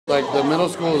Like the middle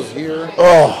school is here.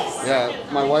 Oh. Yeah,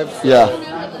 my wife's. Yeah.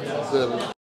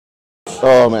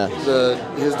 Oh man.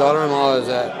 His daughter-in-law is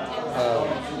at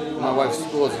my wife's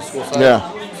school. Is a school site. Yeah.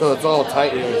 So it's all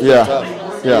tight here. It's Yeah. tough.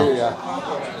 Yeah.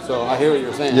 Yeah. So I hear what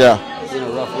you're saying. Yeah. It's been a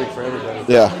rough week for everybody.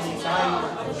 Yeah.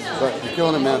 But you're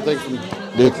killing it, man. Thanks for doing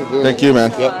Thank it. you,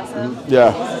 man. Yep. Mm-hmm.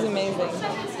 Yeah. This is amazing.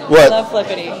 What? I love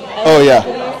Flippity. Oh yeah.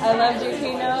 I love your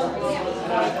keynote.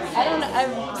 I don't know.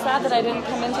 I'm sad that I didn't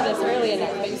come into this early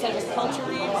enough, but you said it was culture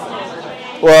reads.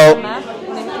 Well, Math?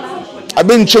 Math? I've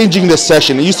been changing this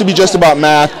session. It used to be just about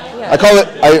math. Yeah. I call it.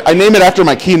 I name it after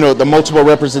my keynote, the multiple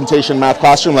representation math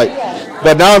classroom.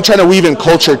 But now I'm trying to weave in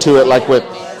culture to it, like with,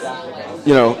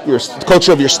 your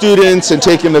culture of your students, and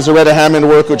taking the Zaretta Hammond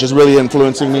work, which is really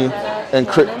influencing me, and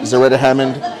Zaretta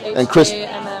Hammond and Chris Hammond.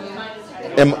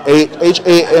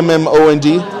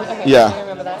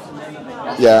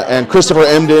 Yeah, and Christopher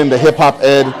Emden, the hip hop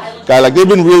ed guy. Like they've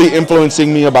been really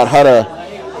influencing me about how to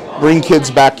bring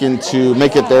kids back into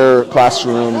make it their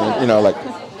classroom,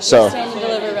 so. Stand and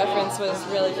Deliver reference was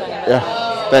really funny. Yeah,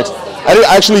 thanks. I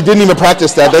actually didn't even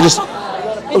practice that. I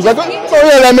was like, oh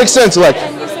yeah, that makes sense. Like.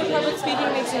 And you said public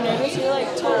speaking makes you nervous. You're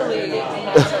like totally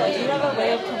natural. You have a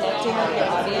way of connecting with your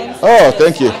audience. Oh,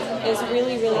 thank you. It's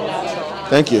really, really natural.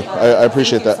 Thank you. I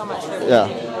appreciate that. Thank you so much for Yeah.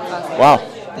 Wow.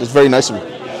 It's very nice of you.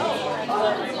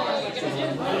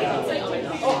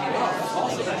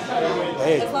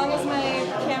 Hey. As long as my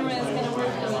camera is going to work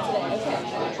for me today.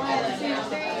 Okay. 1, 2,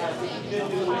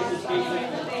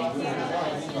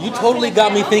 3. You totally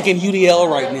got me thinking UDL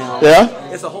right now. Yeah?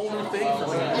 It's a whole new thing for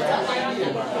me.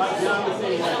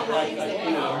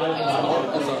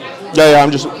 Yeah,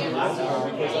 I'm just... So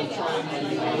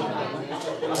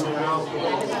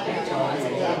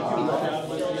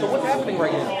what's happening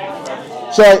right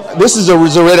now? So this is a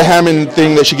Zaretta Hammond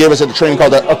thing that she gave us at the training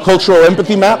called a cultural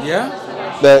empathy map. Yeah?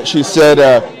 That she said,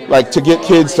 to get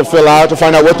kids to fill out, to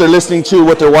find out what they're listening to,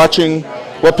 what they're watching,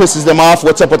 what pisses them off,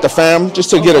 what's up with the fam, just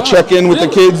to get a check-in with the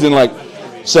kids. And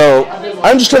so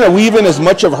I'm just trying to weave in as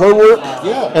much of her work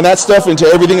and that stuff into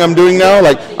everything I'm doing now.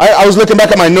 Like, I was looking back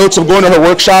at my notes of going to her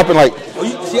workshop and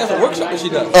she has a workshop that she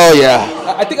does. Oh, yeah.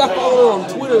 I think I follow her on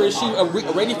Twitter. Is she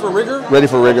ready for rigor? Ready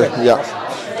for rigor, yeah.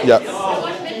 Yeah.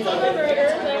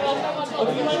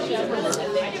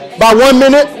 About 1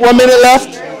 minute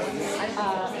left.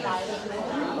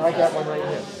 I got one right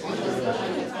here.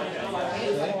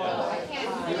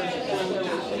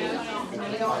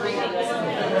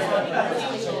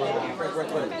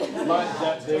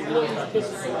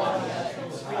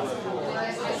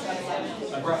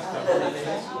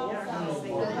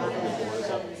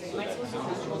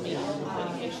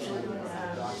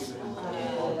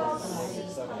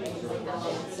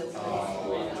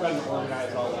 Trying to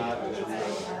organize all that.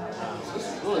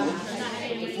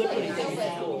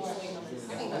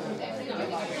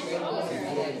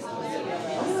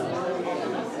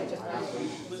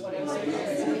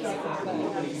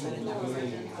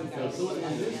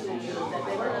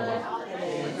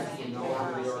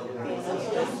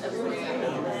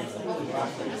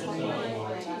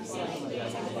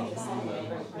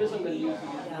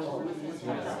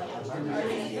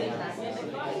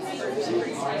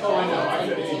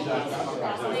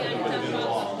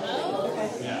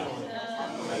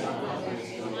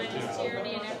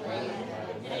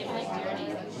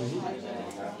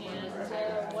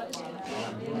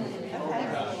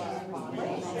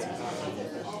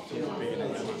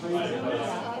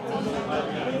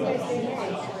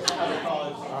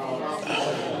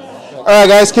 All right,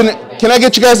 guys, can I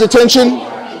get you guys' attention?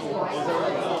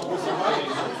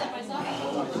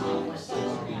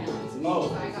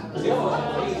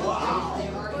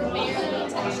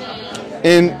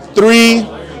 In 3,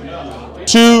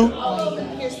 2,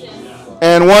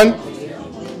 and 1.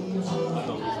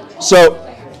 So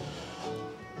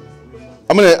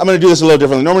I'm gonna do this a little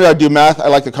differently. Normally I do math. I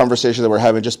like the conversation that we're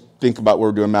having. Just think about what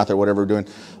we're doing, math or whatever we're doing.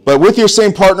 But with your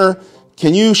same partner,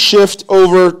 can you shift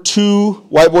over 2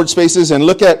 whiteboard spaces and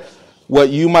look at what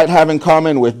you might have in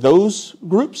common with those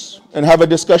groups and have a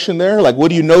discussion there? Like, what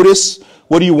do you notice?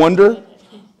 What do you wonder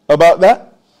about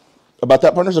that? About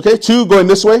that, partners? Okay, 2 going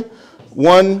this way.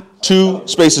 1, 2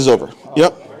 spaces over.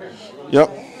 Yep. Yep.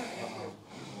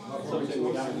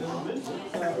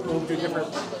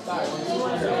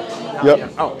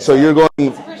 Yep. So you're going.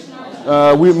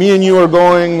 Me and you are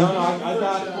going. No, I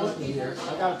got here.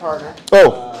 I got a partner.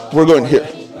 Oh, we're going here.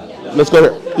 Let's go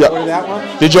here. Yeah. Go to that one?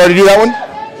 Did you already do that one?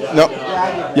 No.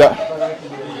 Yeah.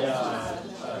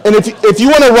 And if you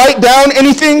want to write down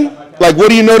anything, like what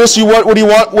do you notice you want, what do you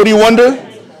want, what do you wonder?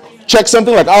 Check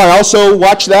something like, oh, I also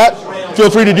watch that. Feel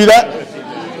free to do that.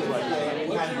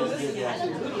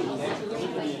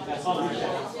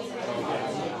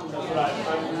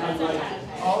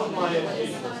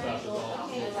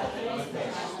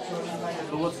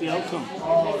 the outcome?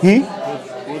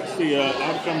 What's the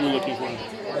outcome you're looking for?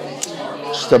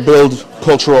 Just to build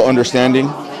cultural understanding.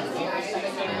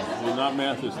 Well, not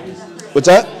math this time. What's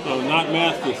that? So not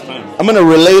math this time. I'm going to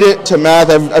relate it to math.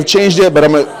 I've changed it, but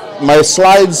my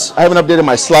slides, I haven't updated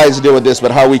my slides to deal with this,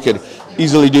 but how we could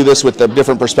easily do this with the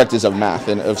different perspectives of math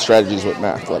and of strategies with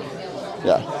math. Like,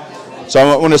 yeah. So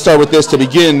I'm going to start with this to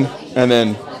begin and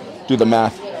then do the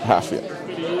math half. Yeah. Could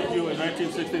have used you in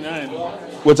 1969.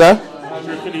 What's that?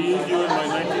 Sure could have used you in my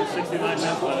 1969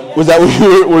 math class. Was that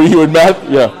were you in math?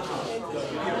 Yeah.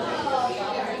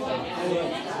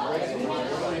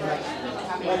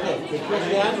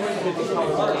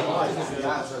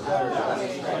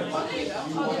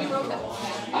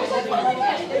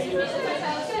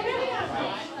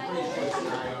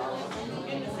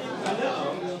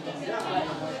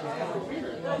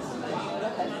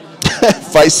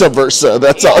 Vice versa.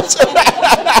 That's awesome.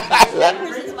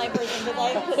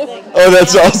 Oh,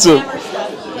 that's awesome.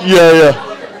 Yeah.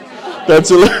 That's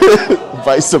hilarious.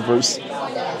 Vice versa.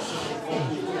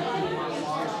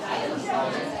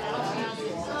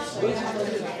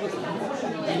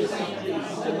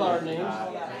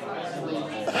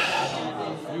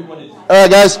 All right,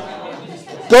 guys.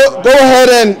 Go ahead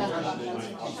and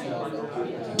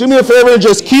do me a favor and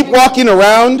just keep walking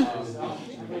around.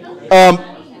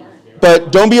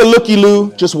 But don't be a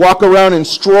looky-loo. Just walk around and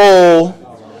stroll.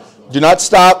 Do not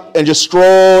stop and just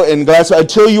stroll and glance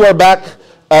until you are back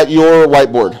at your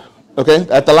whiteboard. Okay?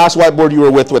 At the last whiteboard you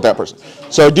were with that person.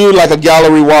 So do like a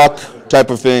gallery walk type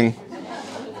of thing.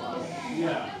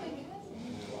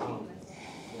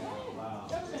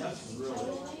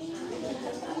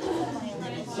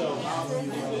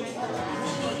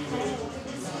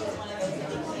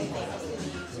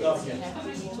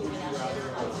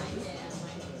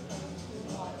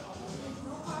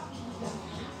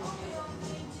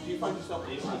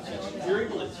 You're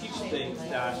able to teach things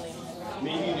that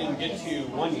maybe you didn't get to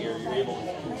 1 year, you're able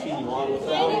to continue on with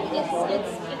that.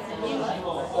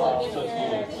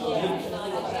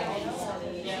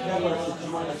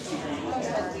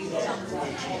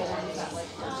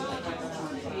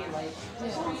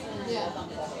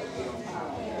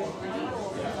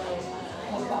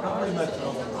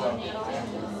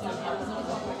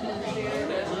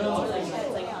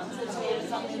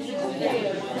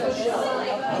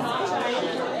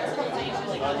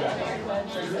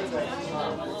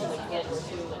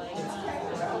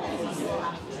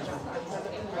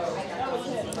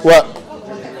 What?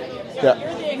 Yeah.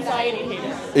 You're the anxiety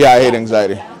hater. Yeah, I hate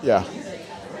anxiety. Yeah.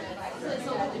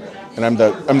 And I'm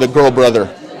the girl brother.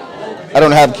 I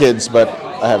don't have kids, but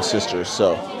I have sisters,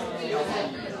 so.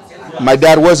 My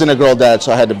dad wasn't a girl dad,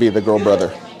 so I had to be the girl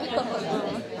brother.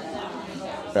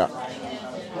 Yeah.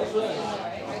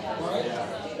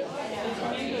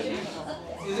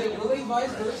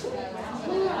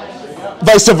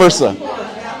 Vice versa.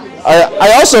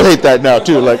 I also hate that now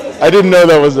too. Like I didn't know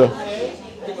that was a.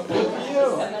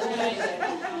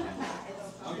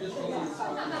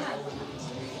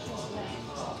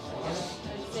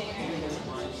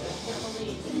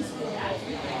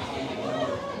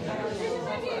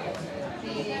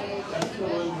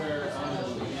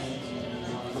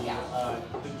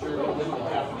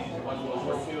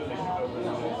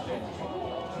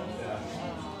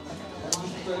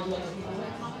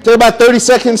 Take about 30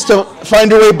 seconds to find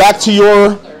your way back to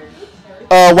your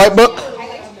white book.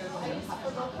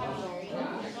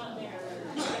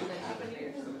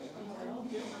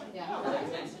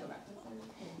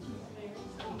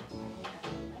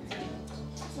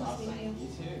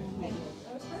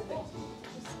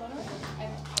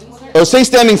 Oh, stay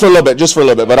standing for a little bit, just for a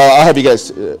little bit, but I'll have you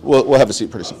guys, we'll have a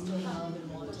seat pretty soon.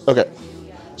 Okay.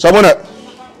 So I want to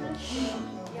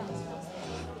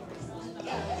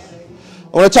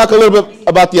talk a little bit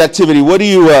about the activity. What did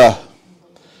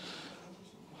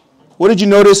you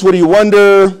notice? What do you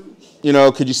wonder? You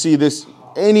know, could you see this?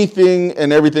 Anything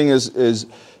and everything is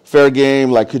fair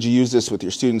game. Like, could you use this with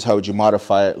your students? How would you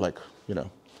modify it? Like, you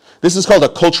know, this is called a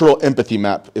cultural empathy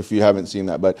map. If you haven't seen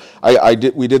that, but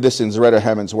we did this in Zaretta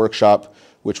Hammond's workshop,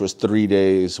 which was 3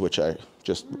 days, which I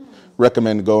just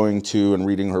recommend going to and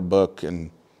reading her book.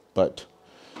 But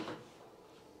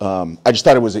I just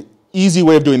thought it was an easy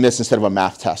way of doing this instead of a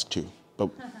math task too. But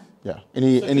yeah,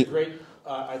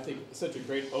 I think such a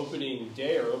great opening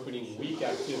day or opening week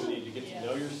activity to get to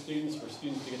know your students, for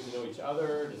students to get to know each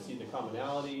other, to see the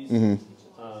commonalities. Mm-hmm.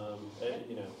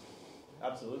 You know,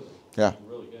 absolutely. Yeah.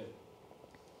 Really good.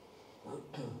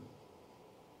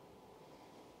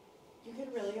 You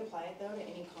could really apply it though to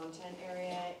any content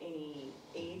area, any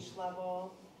age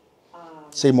level.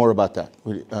 Say more about that.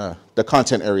 The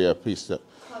content area piece.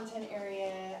 Content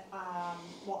area.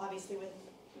 Well,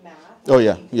 Oh,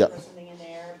 yeah, maybe yeah. throw something in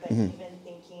there, but even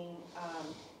thinking,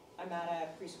 I'm at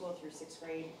a preschool through 6th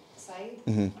grade site,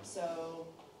 so,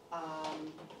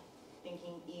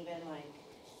 thinking even like,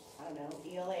 I don't know,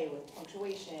 ELA with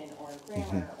punctuation or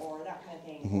grammar or that kind of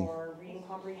thing, or reading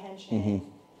comprehension.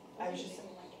 I was just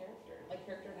something like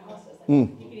character analysis. Like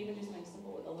Mm. you could even do something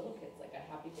simple with the little kids, like a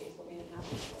happy face will mean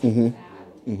happy, sad.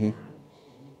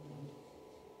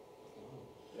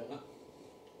 Yeah,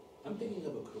 I'm thinking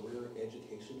of a career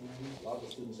education learning. A lot of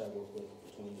the students I work with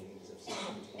between the ages of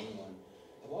 16 and 21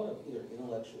 have a lot of either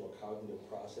intellectual or cognitive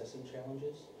processing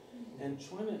challenges, and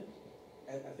trying to,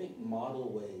 I think, model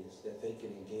ways that they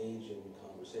can engage in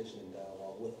conversation and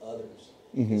dialogue with others.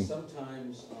 Is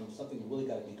sometimes something you really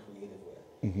got to be creative with.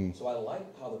 So I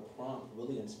like how the prompt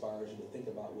really inspires you to think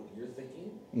about what you're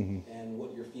thinking and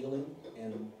what you're feeling,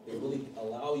 and they really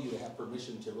allow you to have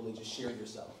permission to really just share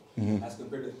yourself. As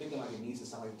compared to thinking like it needs to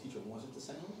sound like the teacher wants it to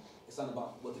sound. It's not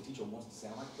about what the teacher wants it to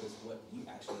sound like, but it's what you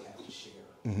actually have to share.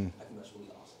 I think that's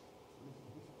really awesome.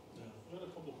 Yeah, I got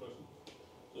a couple questions.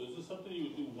 So is this something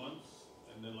you would do once,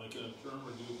 and then like in a term,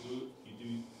 or you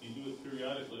do it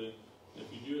periodically? If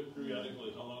you do it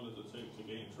periodically, how long does it take to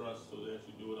gain trust so they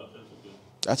actually do it authentically?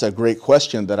 That's a great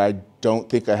question that I don't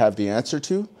think I have the answer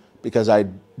to, because I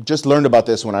just learned about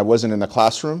this when I wasn't in the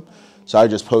classroom. So I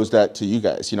just posed that to you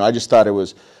guys. I just thought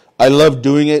I love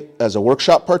doing it as a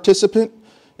workshop participant,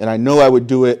 and I know I would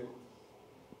do it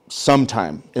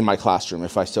sometime in my classroom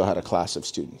if I still had a class of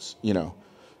students.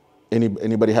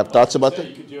 Anybody have thoughts about that?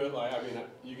 You could do it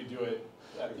you could do it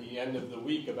at the end of the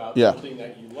week about Yeah. something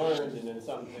that you learned, and then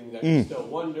something that you still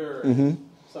wonder, and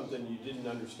something you didn't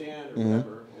understand or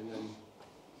whatever, and then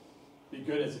be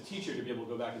good as a teacher to be able to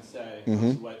go back and say,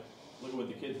 look at what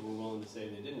the kids were willing to say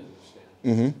they didn't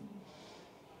understand.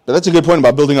 But that's a good point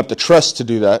about building up the trust to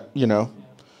do that.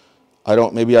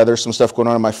 Maybe there's some stuff going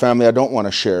on in my family I don't want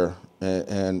to share,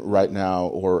 and right now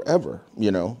or ever.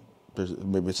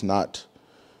 Maybe it's not.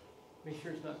 Make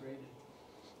sure it's not graded.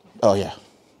 Oh yeah.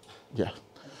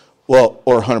 Well,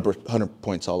 or 100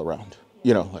 points all around.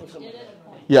 Yeah.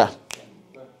 It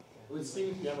would seem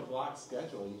if you have a block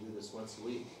schedule, you do this once a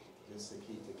week, just to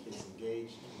keep the kids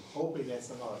engaged, hoping that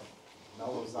somehow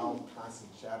mellows out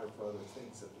constant chatter for other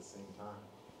things at the same time.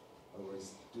 In other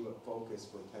words, do it focus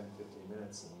for 10, 15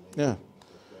 minutes and maybe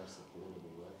grasp the community,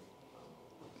 right?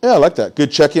 Yeah, I like that.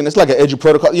 Good check-in. It's like an edu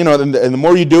protocol. And the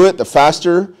more you do it, the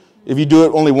faster. If you do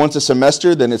it only once a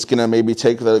semester, then it's gonna maybe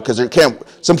take because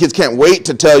some kids can't wait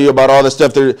to tell you about all the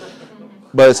stuff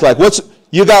but it's like,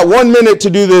 you got 1 minute to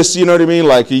do this, you know what I mean?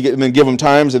 Like and then give them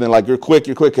times, and then like you're quick.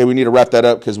 Hey, we need to wrap that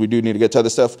up because we do need to get to other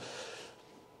stuff.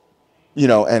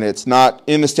 And it's not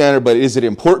in the standard, but is it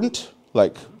important?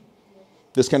 Like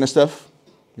this kind of stuff.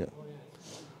 Yeah.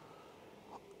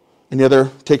 Any other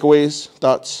takeaways,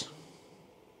 thoughts?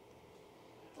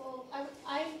 Well,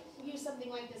 I use something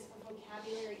like this for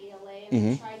vocabulary ELA,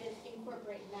 and I try to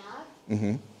incorporate math.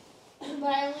 But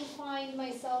I only find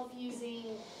myself using,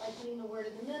 like, putting the word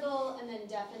in the middle and then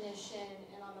definition,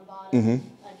 and on the bottom,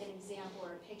 like an example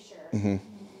or a picture.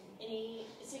 Any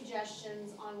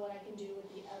suggestions on what I can do with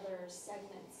the other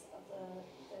segments of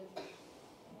the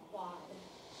quad?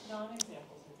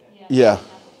 Non-examples are good. Yeah.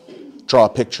 Draw a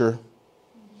picture.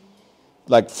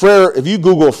 Like Frere, if you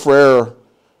Google Frere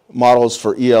models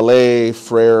for ELA,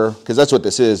 Frere, because that's what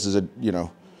this is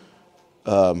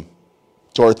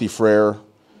Dorothy Frere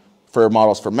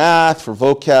models for math, for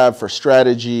vocab, for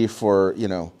strategy, for,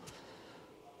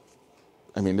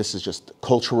 this is just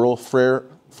cultural Frere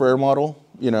model,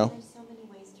 There's so many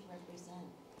ways to represent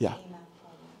Yeah. a math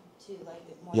problem too, like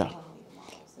more Yeah. than one way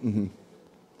to model.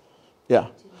 Yeah.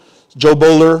 Joe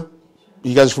Bowler,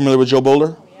 you guys are familiar with Joe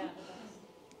Bowler?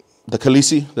 The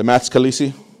Khaleesi, the Maths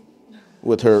Khaleesi,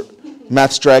 with her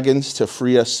Maths Dragons to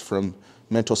free us from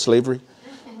mental slavery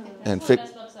and fix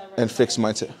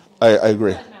mindset. I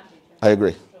agree. I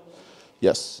agree.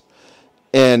 Yes.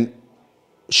 And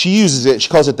she uses it, she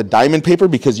calls it the diamond paper,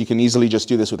 because you can easily just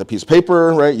do this with a piece of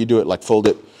paper, right? You do it like fold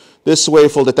it this way,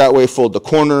 fold it that way, fold the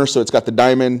corner so it's got the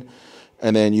diamond.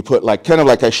 And then you put kind of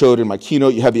like I showed in my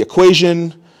keynote, you have the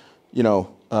equation,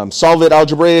 solve it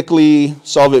algebraically,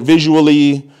 solve it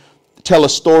visually, tell a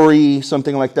story,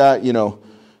 something like that,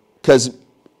 because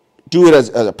do it as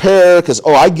a pair, because,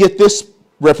 I get this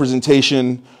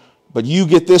representation, but you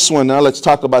get this one. Now let's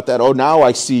talk about that. Oh, now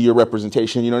I see your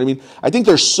representation. You know what I mean? I think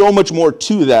there's so much more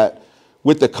to that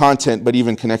with the content, but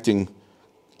even connecting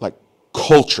like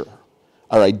culture,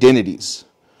 our identities,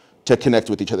 to connect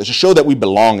with each other, to show that we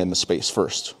belong in the space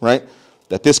first, right?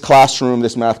 That this classroom,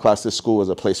 this math class, this school is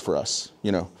a place for us,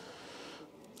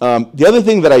 The other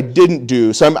thing that I didn't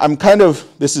do, so I'm kind of,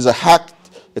 this is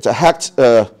it's a hacked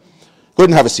Go ahead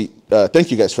and have a seat.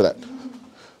 Thank you guys for that. Actually,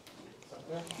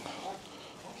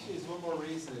 there's one more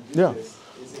reason to do Yeah. this,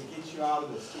 is it gets you out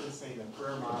of the students saying the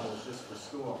prayer model is just for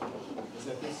school. Is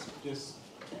that this just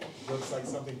looks like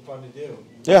something fun to do.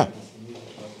 Yeah.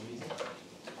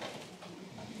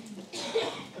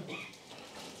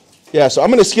 Yeah, so I'm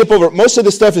going to skip over. Most of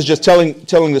the stuff is just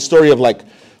telling the story of like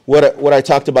what I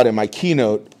talked about in my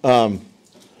keynote.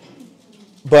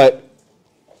 But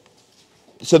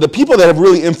so the people that have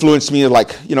really influenced me are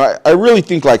like, you know, I really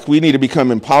think like we need to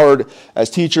become empowered as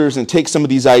teachers and take some of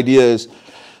these ideas.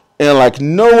 And like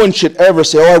no one should ever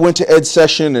say, oh, I went to Ed's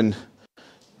session and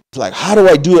like, how do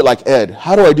I do it like Ed?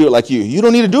 How do I do it like you? You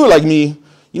don't need to do it like me.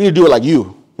 You need to do it like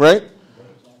you, right?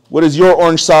 What is your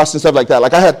orange sauce and stuff like that?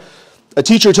 Like I had a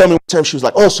teacher tell me one time, she was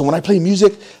like, oh, so when I play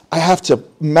music, I have to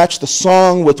match the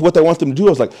song with what I want them to do. I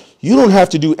was like, you don't have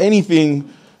to do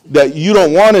anything that you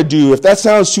don't want to do. If that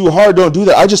sounds too hard, don't do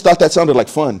that. I just thought that sounded like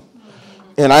fun.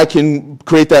 And I can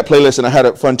create that playlist, and I had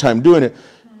a fun time doing it.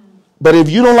 But if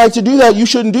you don't like to do that, you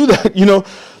shouldn't do that, you know?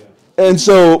 And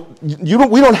so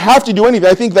we don't have to do anything.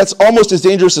 I think that's almost as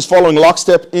dangerous as following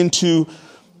lockstep into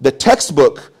the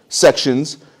textbook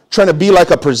sections, trying to be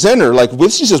like a presenter. Like,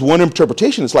 this is just one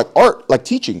interpretation. It's like art, like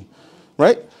teaching,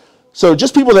 right? So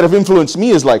just people that have influenced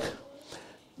me is like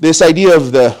this idea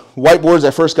of the whiteboards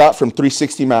I first got from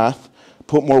 360 Math,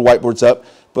 put more whiteboards up.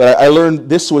 But I learned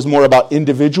this was more about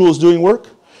individuals doing work.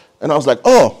 And I was like,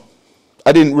 oh,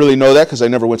 I didn't really know that because I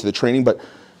never went to the training. But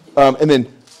and then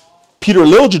Peter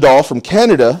Liljedahl from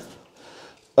Canada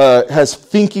has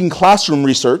thinking classroom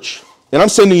research. And I'm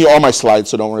sending you all my slides,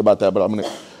 so don't worry about that. But I'm going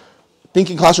to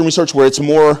thinking classroom research where it's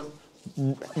more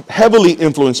heavily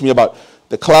influenced me about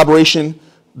the collaboration,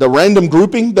 the random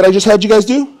grouping that I just had you guys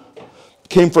do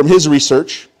came from his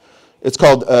research. It's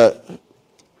called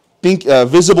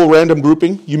visible random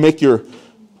grouping. You make your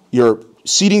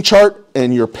seating chart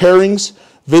and your pairings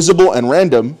visible and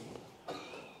random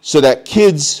so that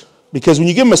kids, because when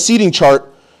you give them a seating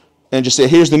chart and just say,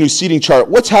 here's the new seating chart,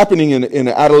 what's happening in an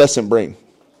adolescent brain?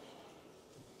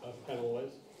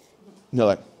 No,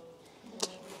 like,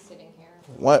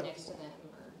 what?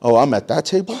 Oh, I'm at that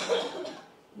table?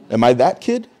 Am I that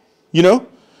kid? You know?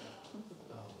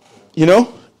 You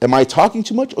know? Am I talking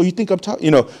too much? Oh, you think I'm talking? You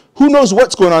know, who knows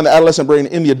what's going on in the adolescent brain,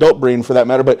 in the adult brain for that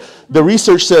matter, but the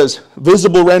research says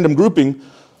visible random grouping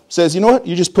says, you know what?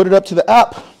 You just put it up to the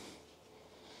app.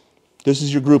 This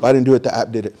is your group. I didn't do it. The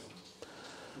app did it.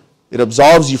 It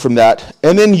absolves you from that.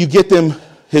 And then you get them,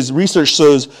 his research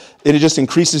shows it just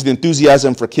increases the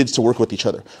enthusiasm for kids to work with each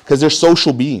other because they're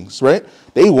social beings, right?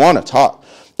 They want to talk.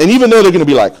 And even though they're going to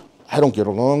be like, I don't get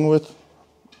along with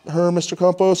her, Mr.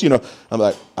 Campos, you know, I'm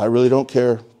like, I really don't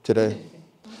care today.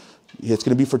 It's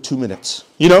going to be for 2 minutes,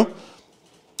 you know?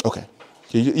 Okay.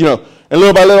 You know, and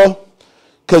little by little,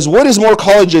 because what is more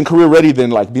college and career ready than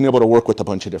like being able to work with a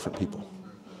bunch of different people?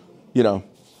 You know?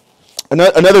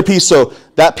 Another piece, so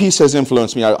that piece has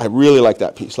influenced me. I really like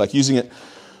that piece, like using it.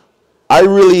 I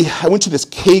went to this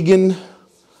Kagan,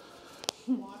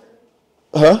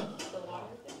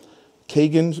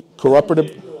 Kagan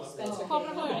cooperative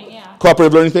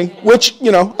learning thing, which,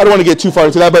 you know, I don't want to get too far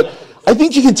into that, but I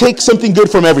think you can take something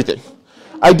good from everything.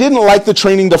 I didn't like the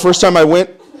training the first time I went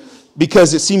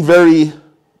because it seemed very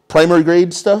primary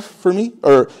grade stuff for me,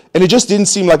 and it just didn't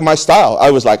seem like my style.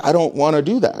 I was like, I don't want to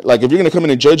do that. Like, if you're going to come in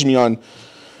and judge me on,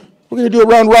 we're going to do a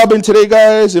round robin today,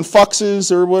 guys, and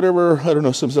foxes or whatever, I don't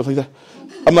know, some stuff like that.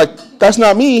 I'm like, that's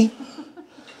not me.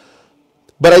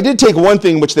 But I did take one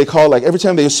thing, which they call, like, every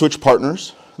time they switch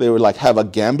partners, they would, like, have a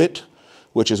gambit,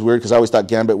 which is weird because I always thought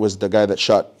Gambit was the guy that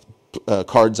shot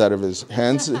cards out of his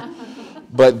hands.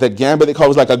 But the gambit they call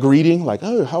was like a greeting, like,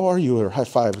 oh, how are you, or high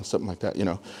five, and something like that, you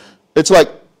know. It's like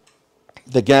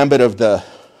the gambit of the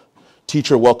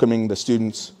teacher welcoming the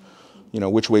students, you know,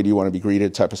 which way do you want to be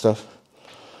greeted type of stuff.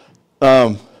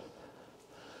 But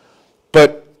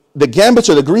the gambits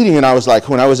are the greeting, and I was like,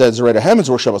 when I was at Zaretta Hammond's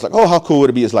workshop, I was like, oh, how cool would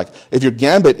it be is like, if your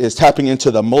gambit is tapping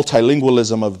into the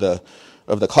multilingualism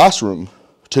of the classroom,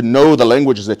 to know the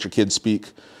languages that your kids speak,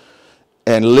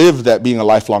 and live that being a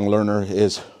lifelong learner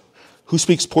is, who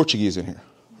speaks Portuguese in here,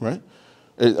 right?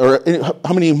 Or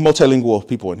how many multilingual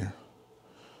people in here?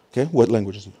 Okay, what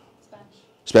languages?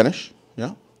 Spanish,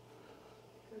 yeah.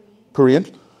 Korean?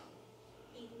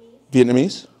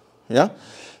 Vietnamese, yeah.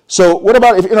 So what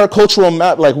about if in our cultural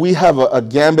map, like we have a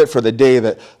gambit for the day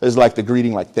that is like the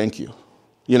greeting, like thank you,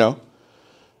 you know?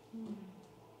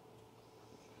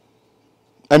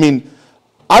 I mean,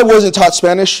 I wasn't taught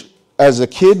Spanish as a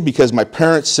kid because my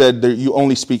parents said that you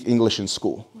only speak English in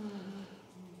school,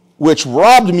 which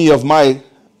robbed me of my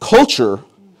culture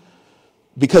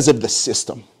because of the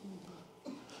system.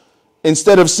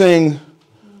 instead of saying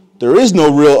there is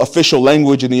no real official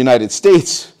language in the United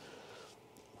States,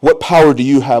 what power do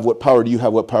you have? What power do you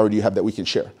have? What power do you have that we can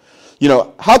share? You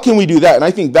know, how can we do that? And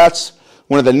I think that's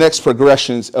one of the next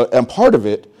progressions. And part of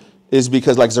it is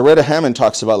because, like Zaretta Hammond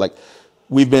talks about, like,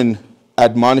 we've been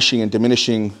admonishing and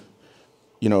diminishing,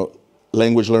 you know,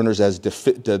 language learners as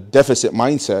the deficit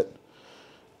mindset.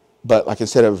 But like,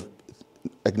 instead of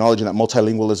acknowledging that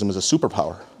multilingualism is a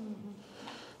superpower.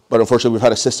 But unfortunately, we've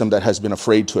had a system that has been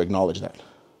afraid to acknowledge that.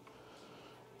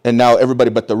 And now everybody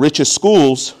but the richest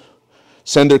schools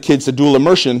send their kids to dual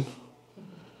immersion,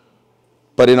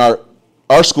 but in our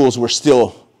schools, we're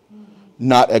still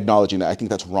not acknowledging that. I think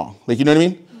that's wrong. Like, you know what I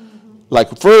mean?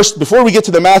 Like, first, before we get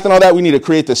to the math and all that, we need to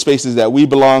create the spaces that we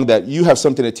belong, that you have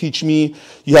something to teach me.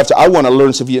 I want to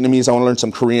learn some Vietnamese. I want to learn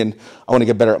some Korean. I want to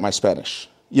get better at my Spanish,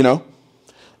 you know?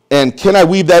 And can I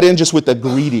weave that in just with the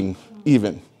greeting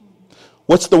even?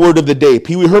 What's the word of the day?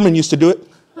 Pee Wee Herman used to do it,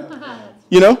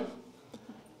 you know?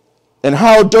 And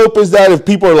how dope is that if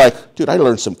people are like, dude, I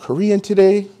learned some Korean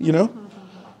today, you know?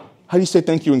 How do you say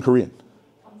thank you in Korean?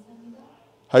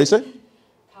 How do you say?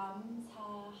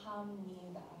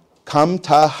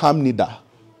 Kamtahamnida.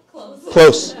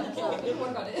 Close.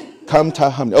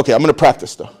 Kamtahamnida. Okay, I'm going to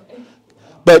practice though.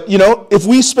 But, you know, if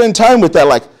we spend time with that,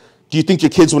 like, do you think your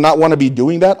kids will not want to be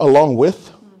doing that along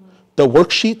with the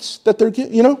worksheets that they're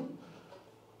getting, you know?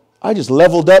 I just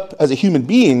leveled up as a human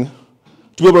being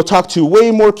to be able to talk to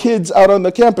way more kids out on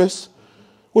the campus,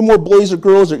 way more boys or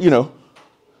girls, or, you know.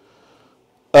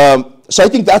 So I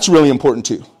think that's really important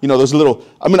too. You know, those little,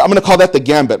 I'm going to call that the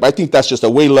gambit, but I think that's just a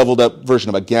way leveled up version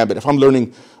of a gambit. If I'm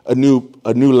learning a new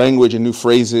language and new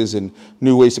phrases and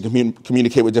new ways to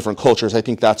communicate with different cultures, I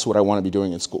think that's what I want to be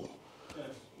doing in school. Yeah,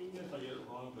 excuse me if I get it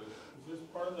wrong, but is this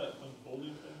part of that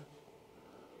unfolding thing?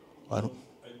 I don't.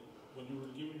 When you were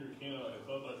giving your keynote, I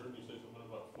thought I heard you say something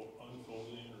about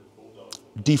unfolding or fold out.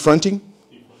 Defronting?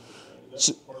 Is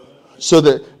that part of that? So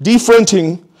the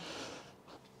defronting.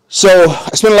 So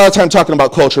I spent a lot of time talking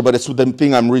about culture, but it's the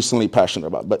thing I'm recently passionate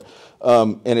about. But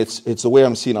and it's the way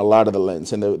I'm seeing a lot of the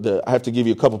lens. And I have to give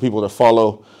you a couple people to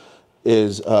follow.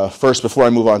 Is first, before I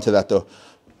move on to that though,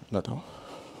 not that one.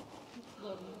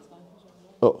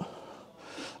 Oh,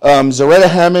 Zaretta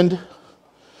Hammond,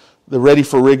 the Ready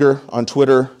for Rigor on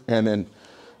Twitter, and then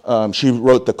she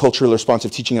wrote the Culturally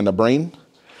Responsive Teaching in the Brain,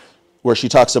 where she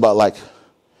talks about, like,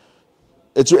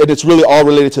 it's really all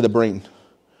related to the brain.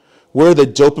 Where are the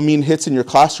dopamine hits in your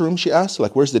classroom, she asked?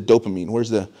 Like, where's the dopamine? Where's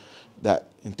that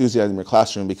enthusiasm in your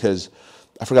classroom? Because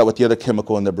I forgot what the other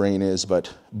chemical in the brain is,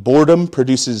 but boredom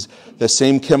produces the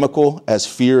same chemical as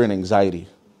fear and anxiety.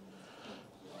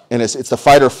 And it's the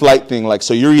fight or flight thing. Like,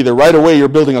 so you're either right away, you're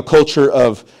building a culture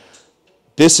of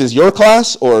this is your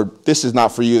class, or this is not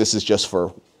for you, this is just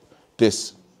for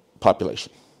this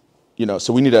population. You know,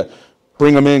 so we need to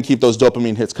bring them in, keep those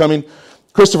dopamine hits coming.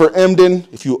 Christopher Emdin,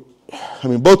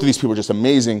 both of these people are just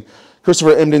amazing.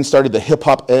 Christopher Emdin started the Hip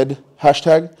Hop Ed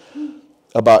hashtag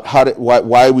about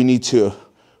why we need to,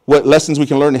 what lessons we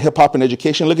can learn in hip hop and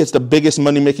education. Look, it's the biggest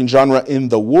money-making genre in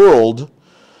the world.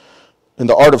 And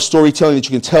the art of storytelling that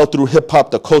you can tell through hip hop,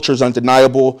 the culture is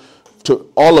undeniable to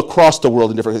all across the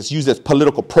world in different. It's used as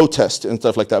political protest and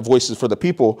stuff like that, voices for the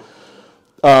people.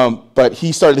 But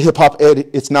he started the Hip Hop Ed.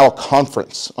 It's now a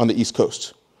conference on the East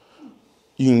Coast.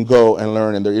 You can go and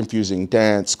learn, and they're infusing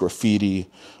dance, graffiti,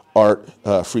 art,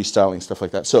 freestyling, stuff like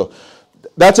that. So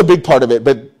that's a big part of it.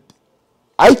 But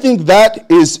I think that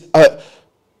is,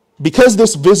 because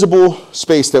this visible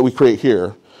space that we create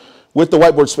here with the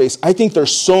whiteboard space, I think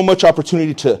there's so much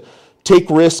opportunity to take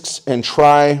risks and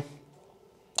try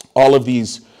all of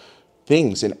these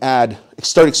things and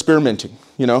start experimenting,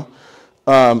 you know.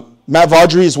 Matt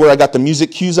Vaudry is where I got the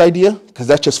music cues idea, because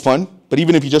that's just fun. But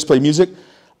even if you just play music,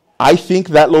 I think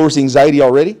that lowers anxiety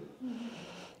already,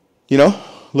 you know,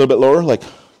 a little bit lower. Like,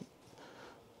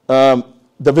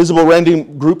 the visible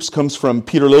random groups comes from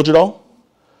Peter Liljedahl,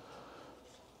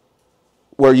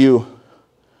 where you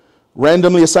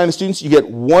randomly assign the students. You get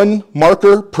one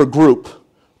marker per group.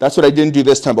 That's what I didn't do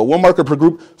this time, but one marker per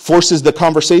group forces the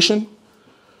conversation.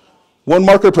 One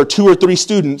marker per 2 or 3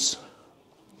 students.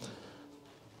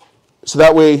 So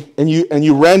that way, and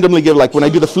you randomly give, like when I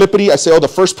do the flippity, I say, oh, the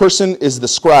first person is the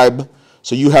scribe,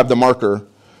 so you have the marker,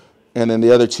 and then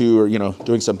the other 2 are, you know,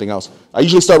 doing something else. I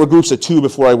usually start with groups of 2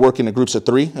 before I work into groups of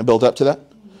 3 and build up to that.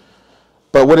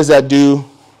 But what does that do?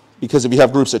 Because if you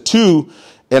have groups of 2,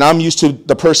 and I'm used to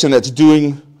the person that's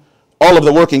doing all of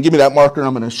the work and give me that marker, and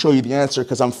I'm going to show you the answer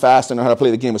because I'm fast and know how to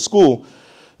play the game of school.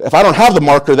 If I don't have the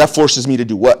marker, that forces me to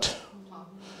do what?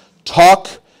 Talk,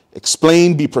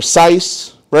 explain, be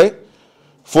precise, right?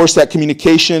 Force that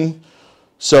communication.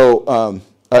 So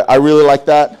I really like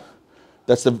that.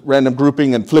 That's the random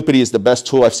grouping, and Flippity is the best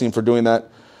tool I've seen for doing that.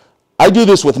 I do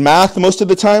this with math most of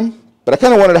the time, but I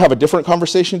kind of wanted to have a different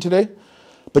conversation today.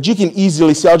 But you can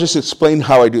easily see, I'll just explain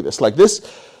how I do this. Like this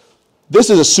is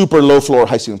a super low floor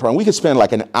high ceiling problem. We could spend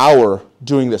like an hour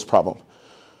doing this problem.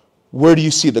 Where do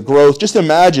you see the growth? Just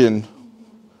imagine,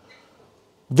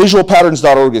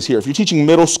 visualpatterns.org is here. If you're teaching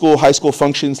middle school, high school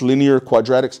functions, linear,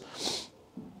 quadratics,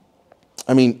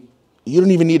 I mean, you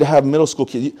don't even need to have middle school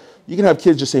kids. You can have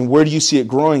kids just saying, where do you see it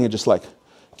growing? And just like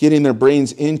getting their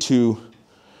brains into,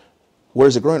 where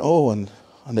is it growing? Oh,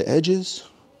 on the edges?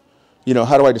 You know,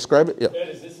 how do I describe it? Yeah. Ben,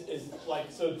 is this,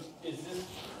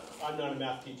 I'm not a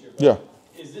math teacher, but yeah.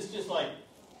 Is this just like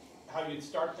how you'd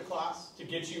start the class to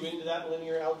get you into that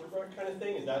linear algebra kind of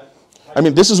thing? Is that? I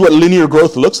mean, this is what linear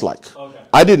growth looks like. Okay.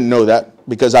 I didn't know that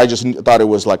because I just thought it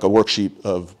was like a worksheet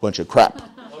of a bunch of crap.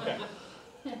 Okay.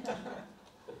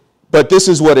 But this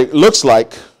is what it looks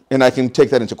like, and I can take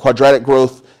that into quadratic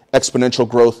growth, exponential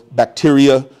growth,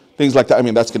 bacteria, things like that. I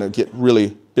mean, that's going to get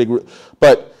really big.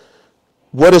 But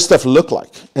what does stuff look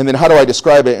like? And then how do I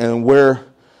describe it, and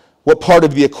what part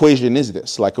of the equation is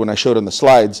this? Like when I showed on the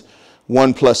slides,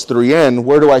 1 plus 3n,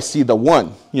 where do I see the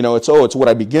 1? You know, it's what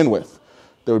I begin with.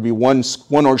 There would be one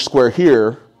orange square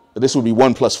here. This would be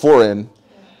 1 plus 4n.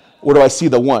 Where do I see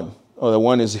the 1? Oh, the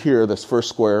 1 is here, this first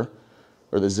square,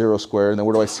 or the 0 square. And then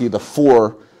where do I see the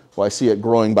 4? Well, I see it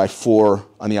growing by 4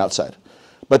 on the outside.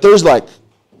 But there's like,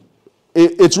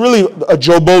 it's really a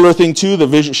Joe Bowler thing too.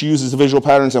 She uses the visual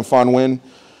patterns and Fawn Nguyen.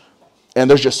 And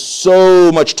there's just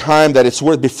so much time that it's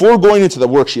worth, before going into the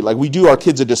worksheet, like we do our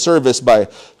kids a disservice by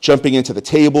jumping into the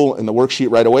table and the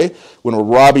worksheet right away when we're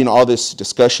robbing all this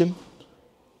discussion,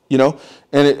 you know?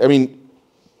 And I mean,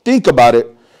 think about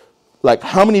it, like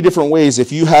how many different ways,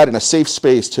 if you had in a safe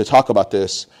space to talk about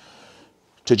this,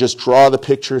 to just draw the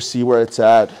picture, see where it's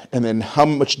at, and then how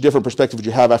much different perspective would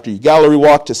you have after you gallery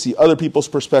walk to see other people's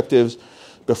perspectives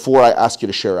before I ask you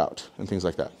to share out and things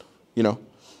like that, you know?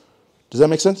 Does that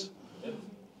make sense?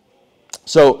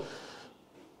 So,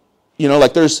 you know,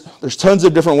 like there's tons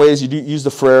of different ways you do use the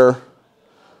Frere.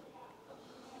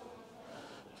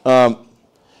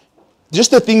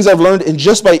 Just the things I've learned, and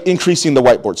just by increasing the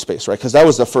whiteboard space, right? Because that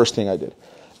was the first thing I did.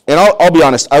 And I'll be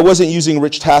honest, I wasn't using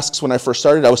rich tasks when I first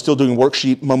started. I was still doing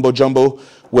worksheet mumbo jumbo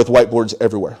with whiteboards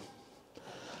everywhere.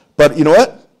 But you know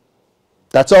what?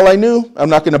 That's all I knew. I'm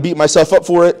not going to beat myself up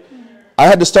for it. I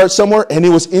had to start somewhere, and it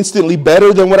was instantly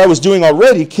better than what I was doing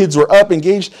already. Kids were up,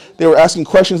 engaged. They were asking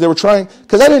questions. They were trying.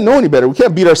 Because I didn't know any better. We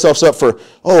can't beat ourselves up for,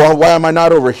 oh, why am I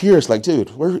not over here? It's like, dude,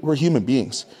 we're human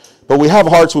beings. But we have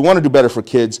hearts. We want to do better for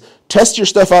kids. Test your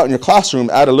stuff out in your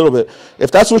classroom. Add a little bit. If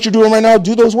that's what you're doing right now,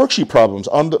 do those worksheet problems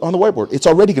on the whiteboard. It's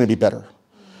already going to be better,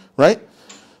 right?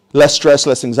 Less stress,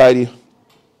 less anxiety.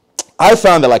 I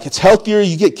found that like it's healthier.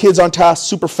 You get kids on task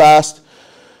super fast.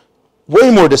 Way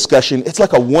more discussion. It's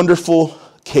like a wonderful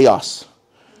chaos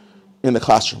in the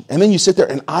classroom. And then you sit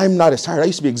there, and I'm not as tired. I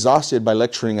used to be exhausted by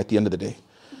lecturing at the end of the day.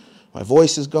 My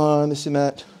voice is gone, this and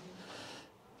that.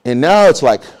 And now it's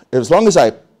like, as long as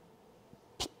I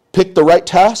pick the right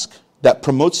task that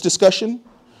promotes discussion,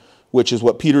 which is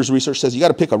what Peter's research says, you got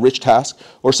to pick a rich task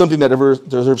or something that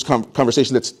deserves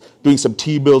conversation, that's doing some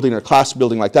team building or class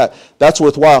building like that. That's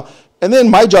worthwhile. And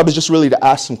then my job is just really to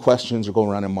ask some questions or go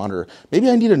around and monitor. Maybe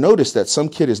I need to notice that some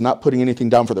kid is not putting anything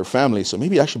down for their family, so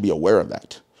maybe I should be aware of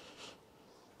that.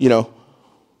 You know?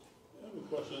 I have a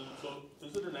question. So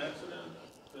is it an accident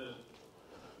that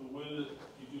the way that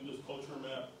you do this culture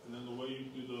map and then the way you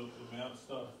do the math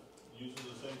stuff using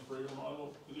the same Frere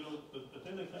model? Because, you know, the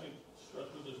thing that kind of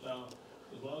struck me this down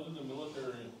is when I was in the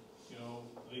military, you know,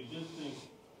 they did things,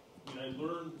 I mean, I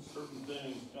learned certain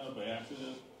things kind of by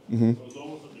accident. Mm-hmm. It was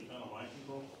almost like a kind of mind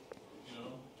control, you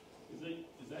know? Is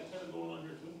that kind of going on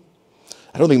here too?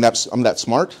 I don't think I'm that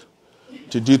smart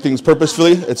to do things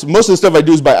purposefully. It's most of the stuff I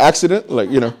do is by accident, like,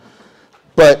 you know.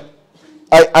 But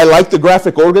I like the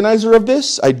graphic organizer of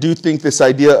this. I do think this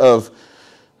idea of,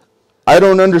 I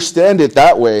don't understand it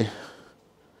that way,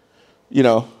 you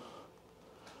know,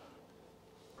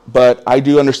 but I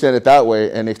do understand it that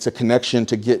way, and it's a connection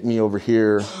to get me over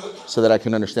here so that I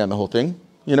can understand the whole thing,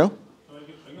 you know?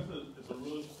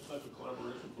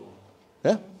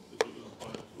 Yeah.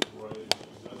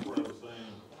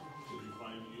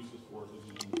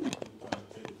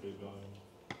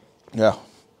 Yeah.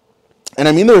 And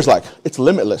I mean, there's like, it's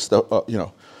limitless, you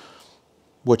know,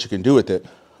 what you can do with it.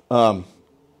 The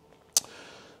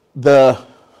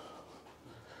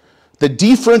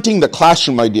defronting the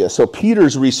classroom idea. So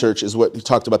Peter's research is what he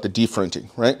talked about, the defronting,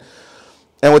 right?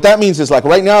 And what that means is like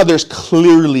right now there's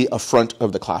clearly a front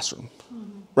of the classroom,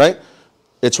 right?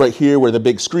 It's right here where the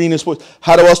big screen is.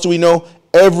 How else do we know?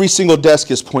 Every single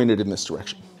desk is pointed in this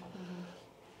direction.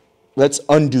 Let's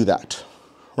undo that,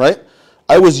 right?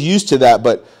 I was used to that,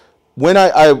 but when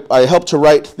I helped to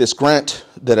write this grant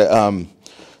that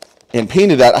and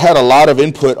painted that, I had a lot of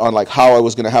input on like how I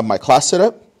was going to have my class set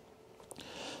up.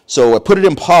 So I put it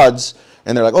in pods,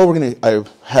 and they're like, oh, I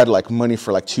had like money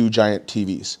for like 2 giant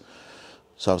TVs.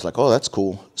 So I was like, oh, that's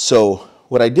cool. So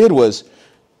what I did was,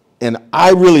 and I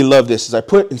really love this, is I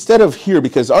put, instead of here,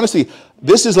 because honestly,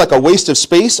 this is like a waste of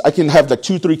space. I can have like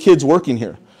 2, 3 kids working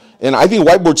here. And I think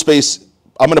whiteboard space,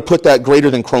 I'm going to put that greater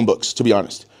than Chromebooks, to be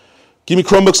honest. Give me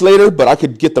Chromebooks later, but I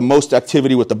could get the most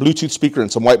activity with the Bluetooth speaker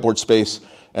and some whiteboard space,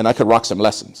 and I could rock some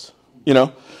lessons, you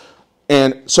know?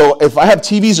 And so if I have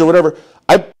TVs or whatever,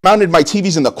 I mounted my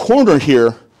TVs in the corner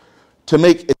here to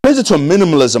make, it turns into a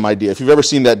minimalism idea. If you've ever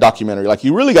seen that documentary, like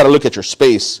you really got to look at your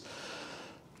space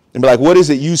and be like, what is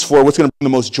it used for? What's going to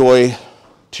bring the most joy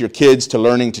to your kids, to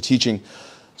learning, to teaching?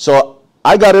 So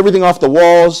I got everything off the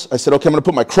walls. I said, okay, I'm going to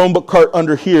put my Chromebook cart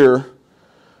under here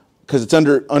because it's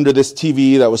under this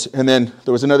TV that was, and then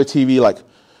there was another TV like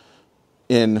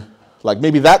in like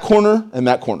maybe that corner and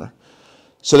that corner.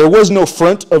 So there was no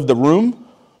front of the room,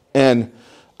 and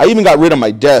I even got rid of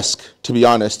my desk, to be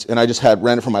honest, and I just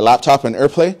ran it from my laptop and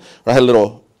AirPlay. I had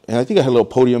I think I had a little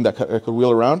podium that I could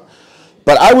wheel around.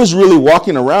 But I was really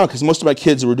walking around because most of my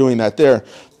kids were doing that there.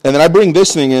 And then I bring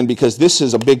this thing in because this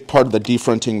is a big part of the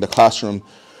defronting the classroom.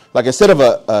 Like instead of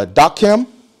a DocCam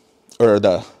or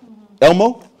the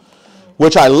Elmo,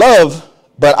 which I love,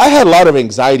 but I had a lot of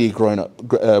anxiety growing up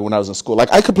when I was in school.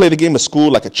 Like I could play the game of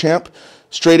school like a champ,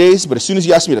 straight A's, but as soon as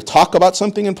you asked me to talk about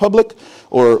something in public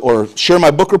or share my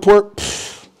book report,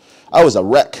 I was a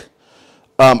wreck.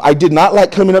 I did not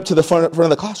like coming up to the front of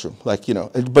the classroom, like, you know,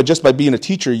 but just by being a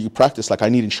teacher, you practice, like, I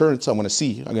need insurance, I want to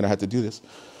see, I'm going to have to do this.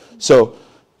 So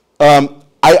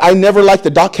I never liked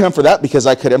the DocCam for that because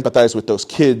I could empathize with those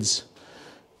kids.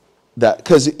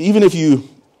 Because even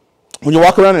when you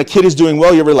walk around and a kid is doing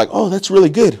well, you're like, oh, that's really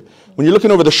good. When you're looking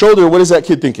over the shoulder, what is that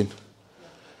kid thinking?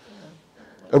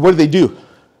 Or what do they do?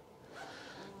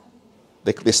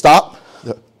 They stop.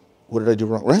 What did I do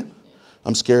wrong, right?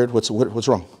 I'm scared, what's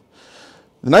wrong?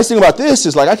 The nice thing about this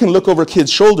is like I can look over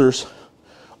kids' shoulders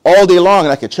all day long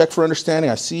and I can check for understanding.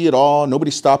 I see it all.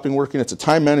 Nobody's stopping working. It's a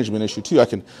time management issue too. I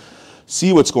can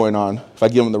see what's going on if I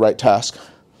give them the right task.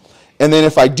 And then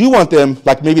if I do want them,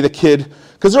 like maybe the kid,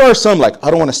 because there are some like, I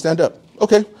don't want to stand up.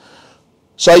 Okay.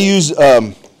 So I use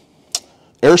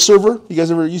Air Server. You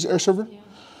guys ever use Air Server?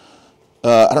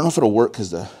 Yeah. I don't know if it'll work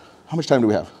because how much time do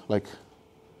we have? Like,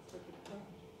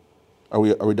 are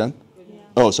we done? Yeah.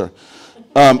 Oh, sorry.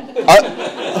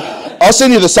 I'll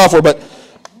send you the software, but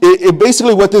it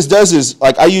basically what this does is,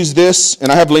 like I use this,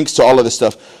 and I have links to all of this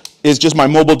stuff, is just my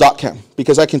mobile DocCam,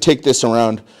 because I can take this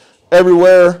around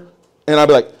everywhere, and I'll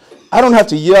be like, I don't have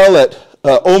to yell at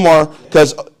Omar,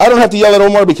 because,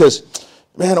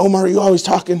 man, Omar, you always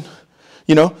talking,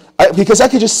 you know, because I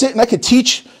could just sit and I could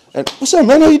teach, and what's up,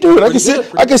 man, how you doing? I can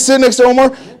sit next to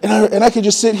Omar, and I could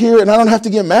just sit here, and I don't have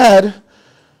to get mad.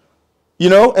 You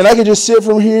know, and I could just sit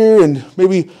from here and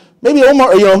maybe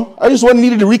Omar, you know, I just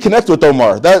needed to reconnect with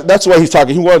Omar. That's why he's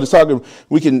talking. He wanted to talk.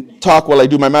 We can talk while I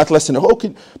do my math lesson. Oh,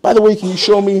 by the way, can you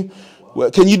show me?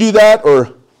 Can you do that?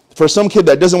 Or for some kid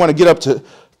that doesn't want to get up to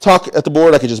talk at the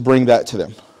board, I could just bring that to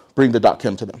them, bring the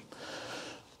DocCam to them.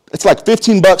 It's like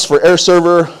 $15 for Air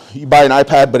Server. You buy an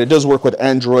iPad, but it does work with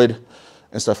Android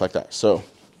and stuff like that. So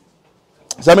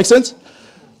does that make sense?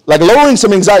 Like lowering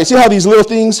some anxiety. See how these little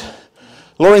things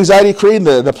lower anxiety, creating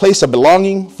the place of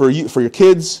belonging for your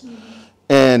kids,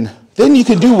 and then you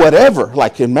can do whatever,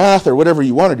 like in math or whatever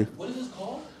you want to do. What is this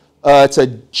called? It's a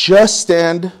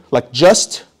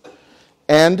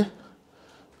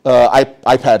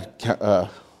iPad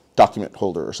document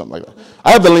holder or something like that.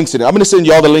 I have the links in it. I'm going to send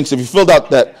you all the links if you filled out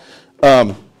that.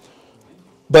 And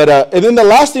then the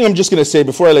last thing I'm just going to say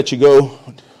before I let you go,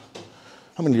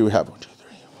 how many do we have? 1, 2,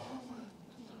 3.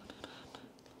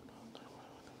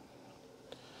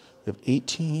 We have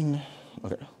 18.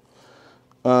 Okay.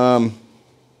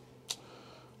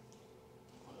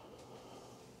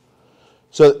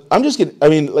 So I'm just going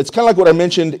to, it's kind of like what I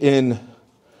mentioned in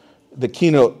the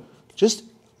keynote. Just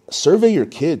survey your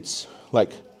kids.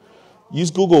 Like,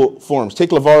 use Google Forms. Take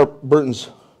LeVar Burton's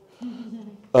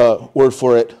word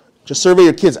for it. Just survey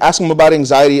your kids. Ask them about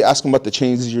anxiety. Ask them about the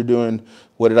changes you're doing.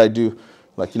 What did I do?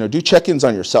 Like, do check-ins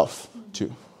on yourself,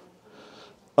 too.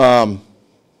 I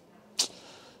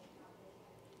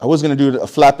was going to do a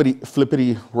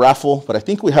flippity raffle, but I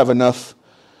think we have enough.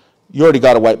 You already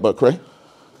got a white book, right?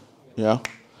 Yeah?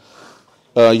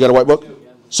 You got a white book?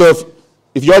 So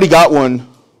if you already got one,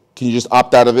 Can you just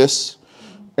opt out of this?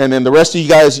 And then the rest of you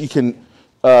guys, you can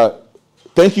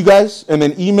thank you guys, and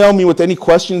then email me with any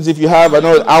questions if you have. I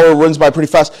know an hour runs by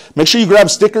pretty fast. Make sure you grab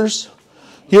stickers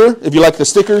here if you like the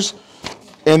stickers,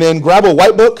 and then grab a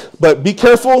white book. But be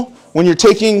careful when you're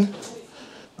taking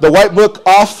the white book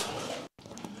off.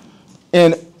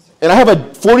 And I have a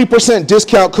 40%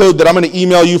 discount code that I'm going to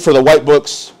email you for the white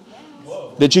books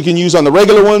that you can use on the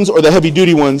regular ones or the heavy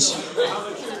duty ones.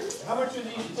 How much are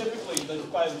these typically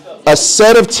by themselves? A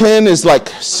set of 10 is like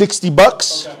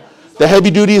 $60. Okay. The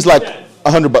heavy duty is like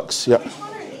 $100. Yeah. Which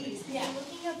one are these? Yeah,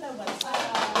 looking at the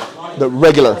website. The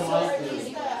regular. So are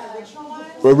these the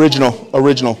original ones?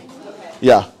 Original. Okay.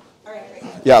 Yeah. All right,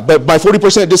 great. Yeah, but my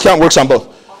 40% discount works on both.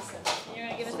 Awesome. You're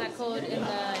going to give us that code in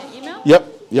the email? Yep.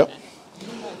 Yep.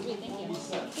 Thank you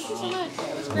so much.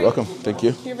 You're welcome. Thank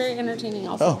you. You're very entertaining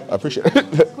also. Oh, I appreciate it.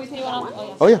 Can we see anyone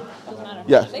else? Oh, yeah. Doesn't matter.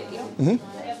 Yeah. Thank you.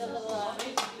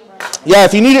 Yeah,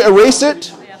 if you need to erase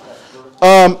it,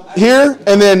 here,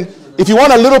 and then if you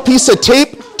want a little piece of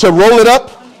tape to roll it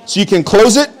up so you can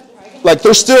close it, like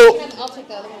there's still... I'll take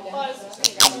the other one down.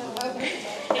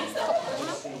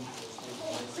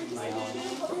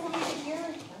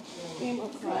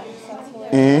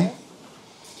 Mm-hmm.